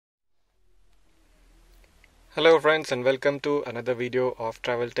Hello friends, and welcome to another video of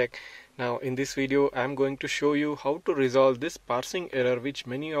TravelTECH. Now in this video I'm going to show you how to resolve this parsing error which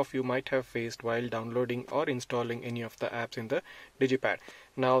many of you might have faced while downloading or installing any of the apps in the digipad.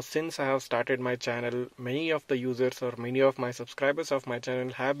 Now since I have started my channel, many of the users or many of my subscribers of my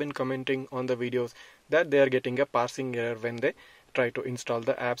channel have been commenting on the videos that they are getting a parsing error when they try to install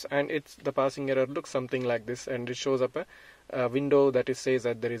the apps, and the parsing error looks something like this, and it shows up a window that says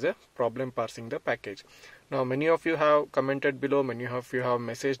that there is a problem parsing the package. Now many of you have commented below, many of you have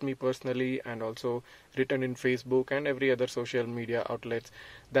messaged me personally and also written in Facebook and every other social media outlets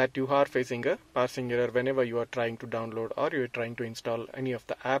that you are facing a parsing error whenever you are trying to download or you are trying to install any of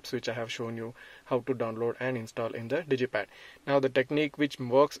the apps which I have shown you how to download and install in the digipad. Now the technique which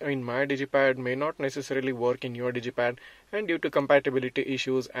works in my digipad may not necessarily work in your digipad, and due to compatibility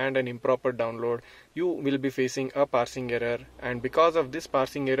issues and an improper download you will be facing a parsing error, and because of this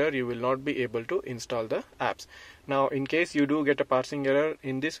parsing error you will not be able to install the apps. Now in case you do get a parsing error,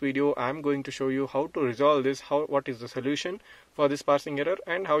 in this video I am going to show you how to resolve this, what is the solution for this parsing error,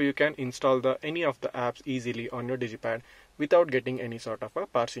 and how you can install any of the apps easily on your digipad without getting any sort of a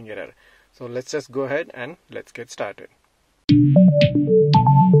parsing error. So let's just go ahead and let's get started.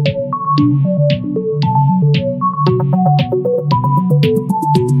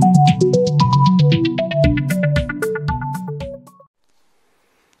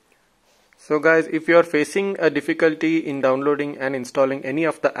 So guys, if you are facing a difficulty in downloading and installing any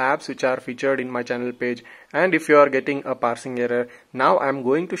of the apps which are featured in my channel page, and if you are getting a parsing error, now I am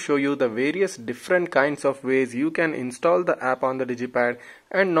going to show you the various different kinds of ways you can install the app on the digipad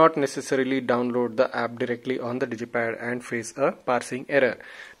and not necessarily download the app directly on the digipad and face a parsing error.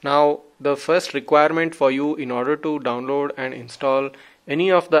 Now the first requirement for you in order to download and install any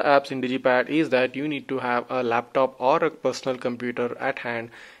of the apps in digipad is that you need to have a laptop or a personal computer at hand.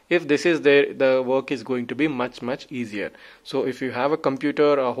 If this is there, the work is going to be much easier. So if you have a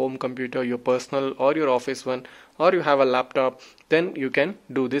computer, a home computer, your personal or your office one, or you have a laptop, then you can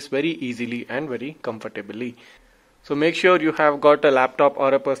do this very easily and very comfortably. So make sure you have got a laptop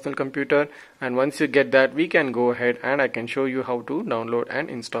or a personal computer, and once you get that, we can go ahead and I can show you how to download and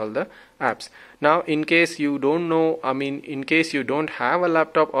install the apps. Now in case you don't know, in case you don't have a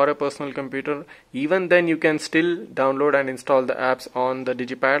laptop or a personal computer, even then you can still download and install the apps on the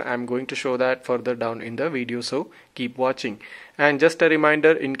digipad. I'm going to show that further down in the video, so keep watching. And just a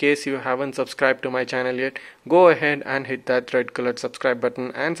reminder, in case you haven't subscribed to my channel yet, go ahead and hit that red colored subscribe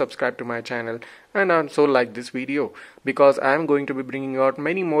button and subscribe to my channel, and also like this video, because I am going to be bringing out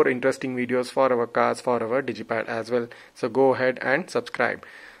many more interesting videos for our cars, for our digipad as well. So go ahead and subscribe.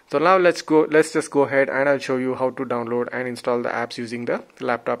 So now let's just go ahead and I'll show you how to download and install the apps using the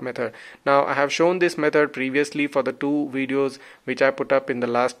laptop method. Now I have shown this method previously for the two videos which I put up in the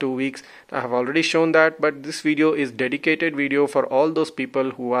last 2 weeks. I have already shown that, but this video is dedicated video for all those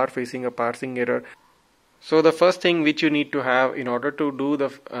people who are facing a parsing error. So the first thing which you need to have in order to do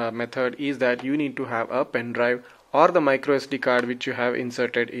the method is that you need to have a pen drive or the micro SD card which you have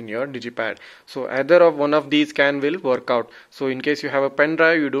inserted in your digipad. So either of one of these will work out. So in case you have a pen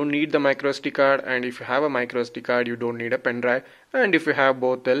drive, you don't need the micro SD card, and if you have a micro SD card, you don't need a pen drive, and if you have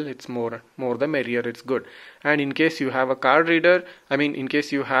both, well, it's more the merrier, it's good. And in case you have a card reader, in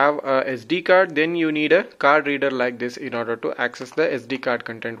case you have a SD card, then you need a card reader like this in order to access the SD card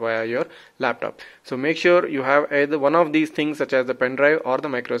content via your laptop. So make sure you have either one of these things, such as the pen drive or the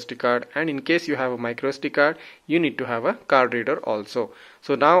micro SD card, and in case you have a micro SD card, you need to have a card reader also.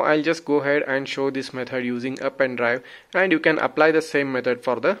 So now I'll just go ahead and show this method using a pen drive, and you can apply the same method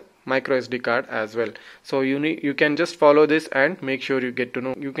for the micro SD card as well. So you can just follow this and make sure you get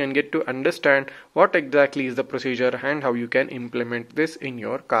to understand what exactly is the procedure and how you can implement this in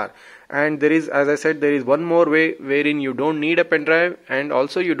your car. And there is, as I said, there is one more way wherein you don't need a pen drive and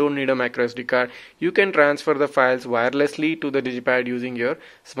also you don't need a micro SD card. You can transfer the files wirelessly to the digipad using your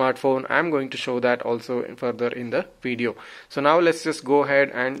smartphone. I'm going to show that also further in the video. So now let's just go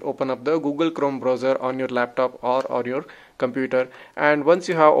ahead and open up the Google Chrome browser on your laptop or your computer, and once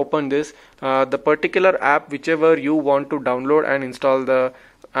you have opened this, the particular app whichever you want to download and install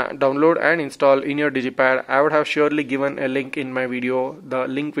in your digipad, I would have surely given a link in my video, the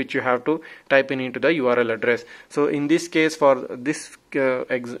link which you have to type into the URL address. So in this case, for this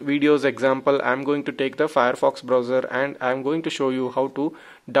video's example, I'm going to take the Firefox browser and I'm going to show you how to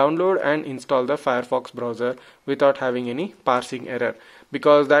download and install the Firefox browser without having any parsing error,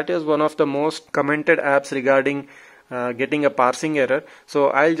 because that is one of the most commented apps regarding getting a parsing error. So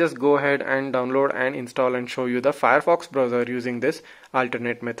I'll just go ahead and download and install and show you the Firefox browser using this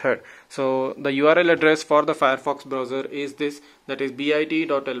alternate method. So the URL address for the Firefox browser is this, that is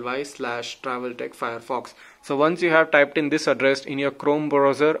bit.ly/TravelTECH Firefox. So once you have typed in this address in your Chrome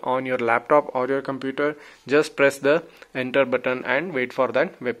browser on your laptop or your computer, just press the enter button and wait for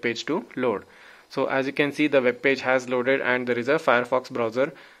that web page to load. So as you can see, the web page has loaded and there is a Firefox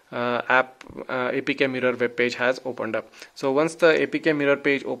browser APK mirror web page has opened up. So once the APK mirror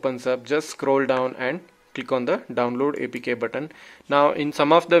page opens up, just scroll down and click on the download APK button. Now in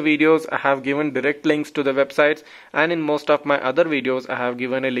some of the videos I have given direct links to the websites, and in most of my other videos I have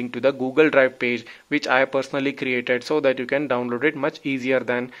given a link to the Google Drive page which I personally created so that you can download it much easier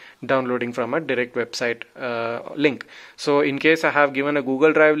than downloading from a direct website link. So in case I have given a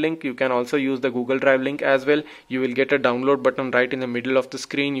Google Drive link, you can also use the Google Drive link as well. You will get a download button right in the middle of the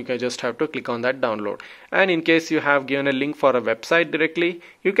screen. You can just have to click on that download. And in case you have given a link for a website directly,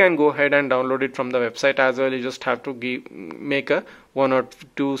 you can go ahead and download it from the website as well. You just have to make a 1 or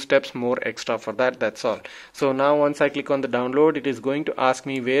 2 steps more extra for that. That's all. So now once I click on the download, it is going to ask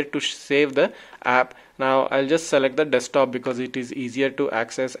me where to save the app. Now I'll just select the desktop because it is easier to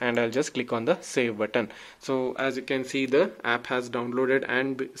access, and I'll just click on the save button. So as you can see, the app has downloaded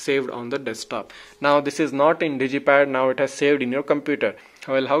and saved on the desktop. Now this is not in digipad, now it has saved in your computer.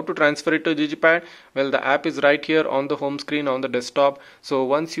 Well, how to transfer it to digipad? Well, the app is right here on the home screen on the desktop. So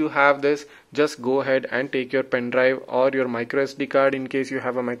once you have this, just go ahead and take your pen drive or your micro SD card in case you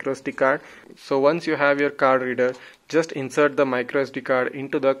have a micro SD card. So once you have your card reader, just insert the micro SD card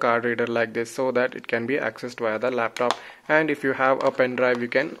into the card reader like this so that it can be accessed via the laptop. And if you have a pen drive, you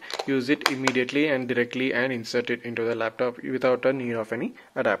can use it immediately and directly and insert it into the laptop without a need of any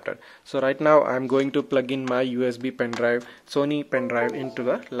adapter. So right now I'm going to plug in my USB pen drive, Sony pen drive, into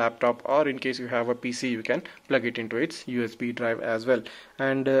the laptop, or in case you have a PC, you can plug it into its USB drive as well.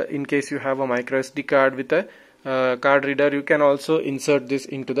 And in case you have a micro SD card with a card reader, you can also insert this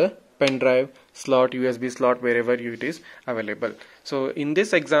into the pen drive slot, USB slot, wherever it is available. So in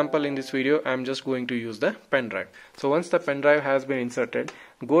this example, in this video, I'm just going to use the pen drive. So once the pen drive has been inserted,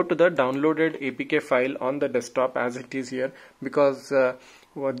 go to the downloaded APK file on the desktop as it is here, because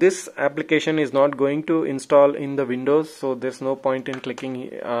this application is not going to install in the Windows, so there's no point in clicking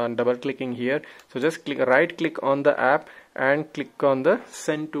double clicking here. So just right click on the app and click on the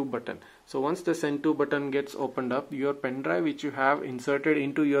send to button. So once the send to button gets opened up, your pen drive which you have inserted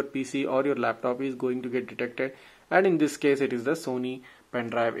into your PC or your laptop is going to get detected, and in this case it is the Sony pen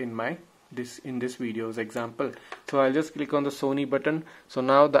drive in this video's example. So I'll just click on the Sony button. So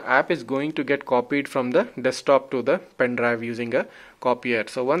now the app is going to get copied from the desktop to the pen drive using a copier.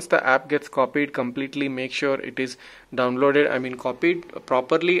 So once the app gets copied completely, make sure it is downloaded, copied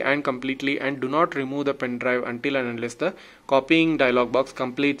properly and completely, and do not remove the pen drive until and unless the copying dialog box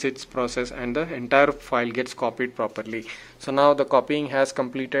completes its process and the entire file gets copied properly. So now the copying has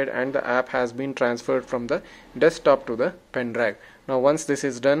completed and the app has been transferred from the desktop to the pen drive. Now once this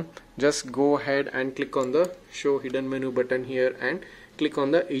is done, just go ahead and click on the show hidden menu button here and click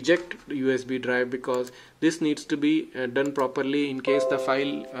on the eject USB drive, because this needs to be done properly in case the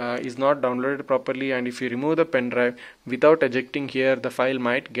file is not downloaded properly, and if you remove the pen drive without ejecting here, the file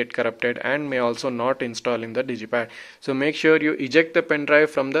might get corrupted and may also not install in the digipad. So make sure you eject the pen drive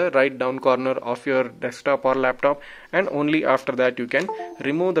from the right down corner of your desktop or laptop, and only after that you can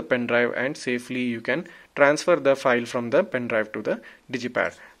remove the pen drive and safely you can transfer the file from the pen drive to the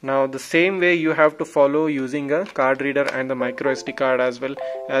digipad. Now the same way you have to follow using a card reader and the micro SD card as well.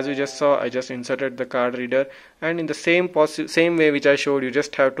 As you just saw, I just inserted the card reader, and in the same way which I showed, you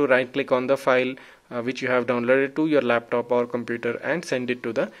just have to right click on the file which you have downloaded to your laptop or computer and send it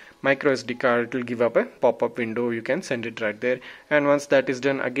to the micro SD card. It will give up a pop-up window. You can send it right there, and once that is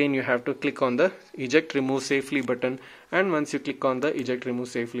done, again you have to click on the eject remove safely button, and once you click on the eject remove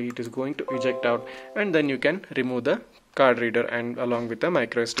safely, it is going to eject out, and then you can remove the card reader and along with the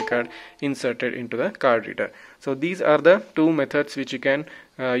micro SD card inserted into the card reader. So these are the two methods which you can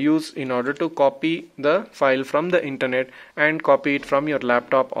use in order to copy the file from the internet and copy it from your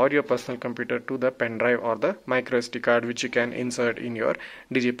laptop or your personal computer to the pen drive or the micro SD card, which you can insert in your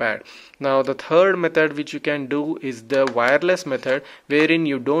digipad. Now the third method which you can do is the wireless method, wherein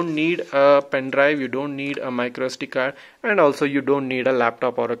you don't need a pen drive, you don't need a micro SD card, and also you don't need a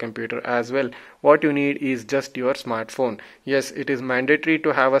laptop or a computer as well. What you need is just your smartphone. Yes, it is mandatory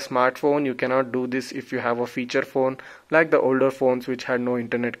to have a smartphone. You cannot do this if you have a feature phone like the older phones which had no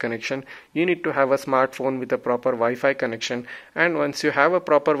internet connection. You need to have a smartphone with a proper Wi-Fi connection, and once you have a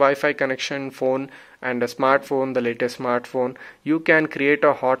proper Wi-Fi connection phone and a smartphone, the latest smartphone, you can create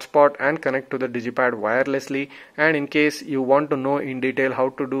a hotspot and connect to the digipad wirelessly. And in case you want to know in detail how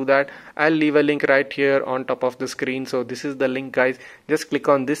to do that, I'll leave a link right here on top of the screen. So this is the link, guys. Just click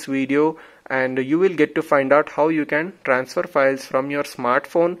on this video and you will get to find out how you can transfer files from your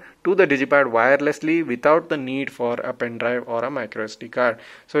smartphone to the digipad wirelessly without the need for a pen drive or a micro SD card.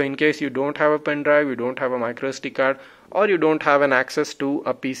 So in case you don't have a pen drive, you don't have a micro SD card, or you don't have an access to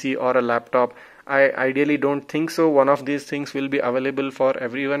a PC or a laptop, I ideally don't think so one of these things will be available for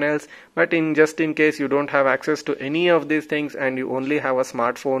everyone else, but just in case you don't have access to any of these things and you only have a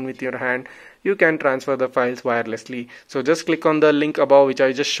smartphone with your hand, you can transfer the files wirelessly. So just click on the link above which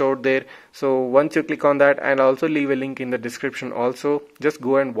I just showed there. So once you click on that, and I'll also leave a link in the description also, just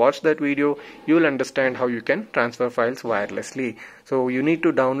go and watch that video. You will understand how you can transfer files wirelessly. So you need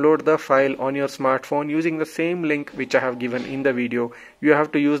to download the file on your smartphone using the same link which I have given in the video. You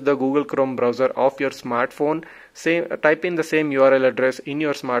have to use the Google Chrome browser of your smartphone. Type in the same URL address in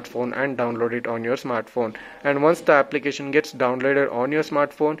your smartphone and download it on your smartphone. And once the application gets downloaded on your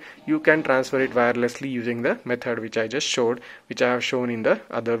smartphone, you can transfer it wirelessly using the method which I just showed, which I have shown in the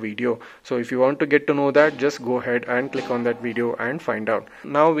other video. So if you want to get to know that, just go ahead and click on that video and find out.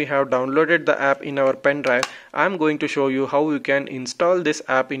 Now we have downloaded the app in our pen drive. I'm going to show you how you can install this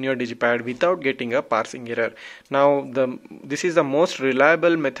app in your digipad without getting a parsing error. Now this is the most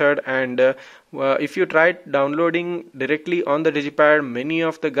reliable method, and if you try downloading directly on the digipad, many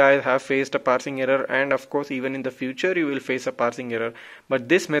of the guys have faced a parsing error, and of course even in the future you will face a parsing error. But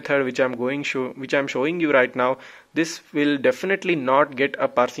this method which I'm showing you right now, this will definitely not get a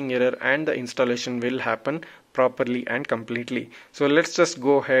parsing error and the installation will happen properly and completely. So let's just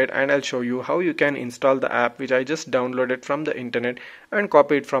go ahead and I'll show you how you can install the app which I just downloaded from the internet and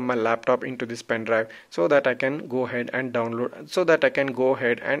copy it from my laptop into this pen drive, so that I can go ahead and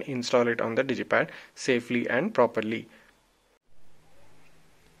install it on the digipad safely and properly.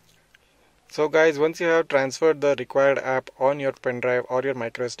 So guys, once you have transferred the required app on your pen drive or your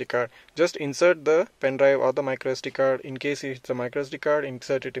micro SD card, just insert the pen drive or the micro SD card. In case it's a micro SD card,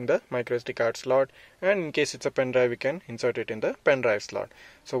 insert it in the micro SD card slot, and in case it's a pen drive, you can insert it in the pen drive slot.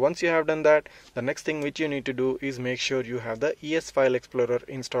 So once you have done that, the next thing which you need to do is make sure you have the ES File Explorer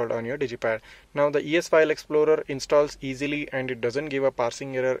installed on your digipad. Now the ES File Explorer installs easily and it doesn't give a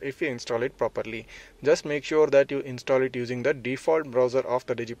parsing error if you install it properly. Just make sure that you install it using the default browser of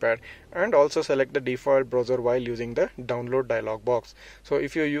the digipad, and also select the default browser while using the download dialog box. So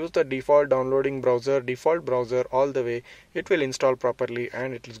if you use the default browser all the way, it will install properly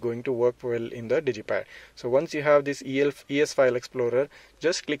and it is going to work well in the digipad. So once you have this ES File Explorer,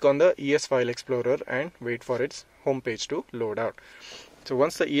 just click on the ES File Explorer and wait for its home page to load out. So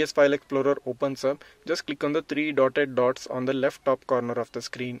once the ES File Explorer opens up, just click on the three dotted dots on the left top corner of the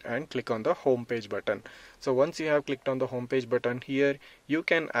screen and click on the home page button. So once you have clicked on the home page button, here you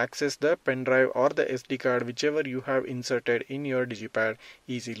can access the pen drive or the SD card, whichever you have inserted in your digipad,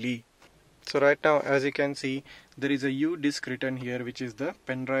 easily. So right now, as you can see, there is a U disk written here, which is the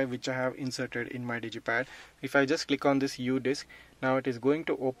pen drive which I have inserted in my digipad. If I just click on this U disk, now it is going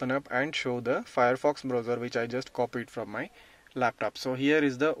to open up and show the Firefox browser which I just copied from my laptop. So here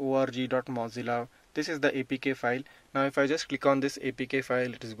is the org.mozilla. This is the APK file. Now if I just click on this APK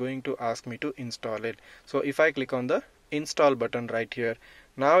file, it is going to ask me to install it. So if I click on the install button right here,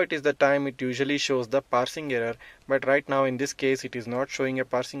 now it is the time it usually shows the parsing error, but right now in this case it is not showing a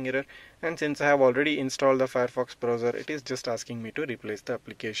parsing error, and since I have already installed the Firefox browser, it is just asking me to replace the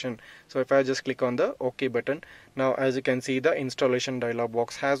application. So if I just click on the OK button, now as you can see, the installation dialog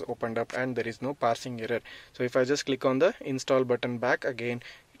box has opened up and there is no parsing error. So if I just click on the install button back again,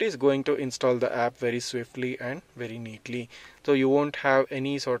 it is going to install the app very swiftly and very neatly. So you won't have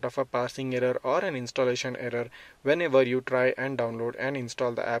any sort of a parsing error or an installation error whenever you try and download and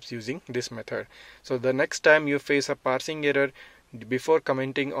install the apps using this method. So the next time you face a parsing error, before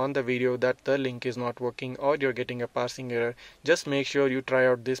commenting on the video that the link is not working or you're getting a parsing error, just make sure you try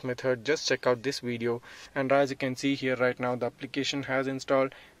out this method. Just check out this video, and as you can see here right now, the application has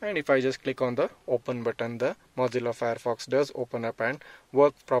installed, and if I just click on the open button, the Mozilla Firefox does open up and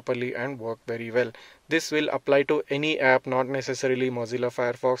work properly and work very well. This will apply to any app, not necessarily Mozilla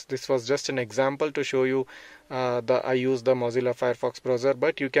Firefox. This was just an example to show you I use the Mozilla Firefox browser,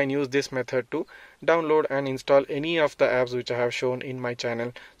 but you can use this method to download and install any of the apps which I have shown in my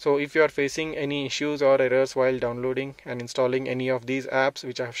channel. So if you are facing any issues or errors while downloading and installing any of these apps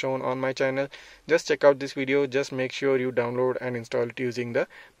which I have shown on my channel, just check out this video. Just make sure you download and install it using the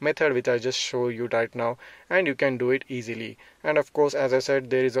method which I just show you right now, and you can do it easily. And of course, as I said,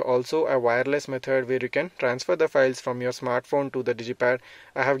 there is also a wireless method where you can transfer the files from your smartphone to the digipad.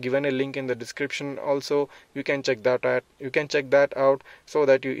 I have given a link in the description also. You can check that out so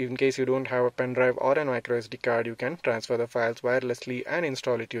that you, in case you don't have a pen drive or a micro SD card, you can transfer the files wirelessly and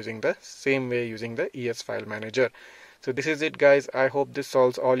install it using the same way using the ES file manager. So this is it, guys. I hope this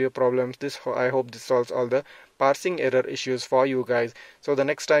solves all your problems. I hope this solves all the parsing error issues for you guys. So the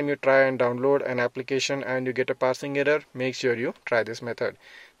next time you try and download an application and you get a parsing error, make sure you try this method.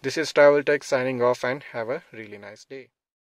 This is TravelTECH signing off, and have a really nice day.